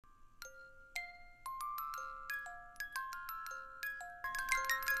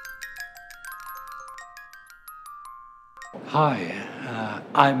Hi,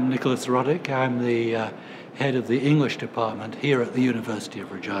 I'm Nicolas Ruddick. I'm the head of the English department here at the University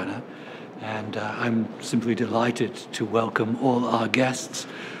of Regina, and I'm simply delighted to welcome all our guests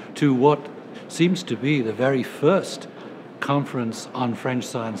to what seems to be the very first conference on French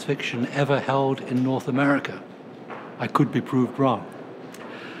science fiction ever held in North America. I could be proved wrong.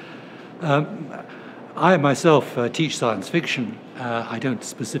 I myself teach science fiction. I don't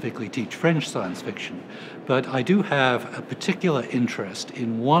specifically teach French science fiction, but I do have a particular interest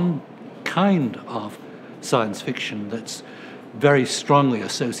in one kind of science fiction that's very strongly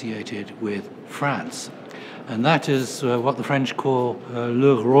associated with France, and that is what the French call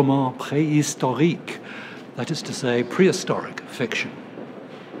le roman préhistorique, that is to say, prehistoric fiction.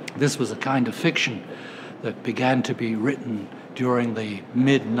 This was a kind of fiction that began to be written during the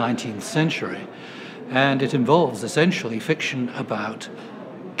mid-19th century, and it involves essentially fiction about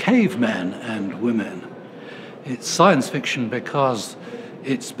cavemen and women. It's science fiction because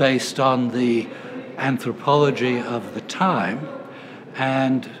it's based on the anthropology of the time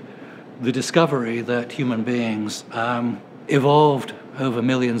and the discovery that human beings evolved over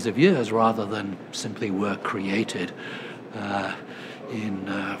millions of years rather than simply were created in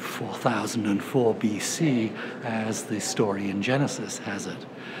 4004 BC, as the story in Genesis has it.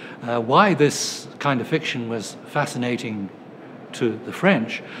 Why this kind of fiction was fascinating to the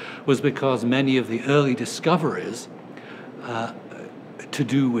French was because many of the early discoveries to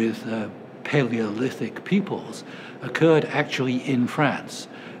do with Paleolithic peoples occurred actually in France.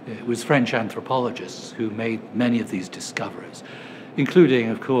 It was French anthropologists who made many of these discoveries, including,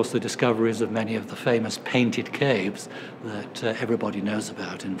 of course, the discoveries of many of the famous painted caves that everybody knows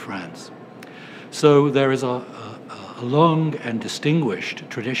about in France. So there is a long and distinguished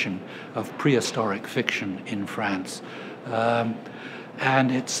tradition of prehistoric fiction in France,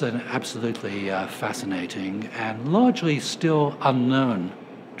 and it's an absolutely fascinating and largely still unknown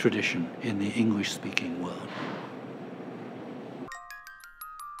tradition in the English-speaking world.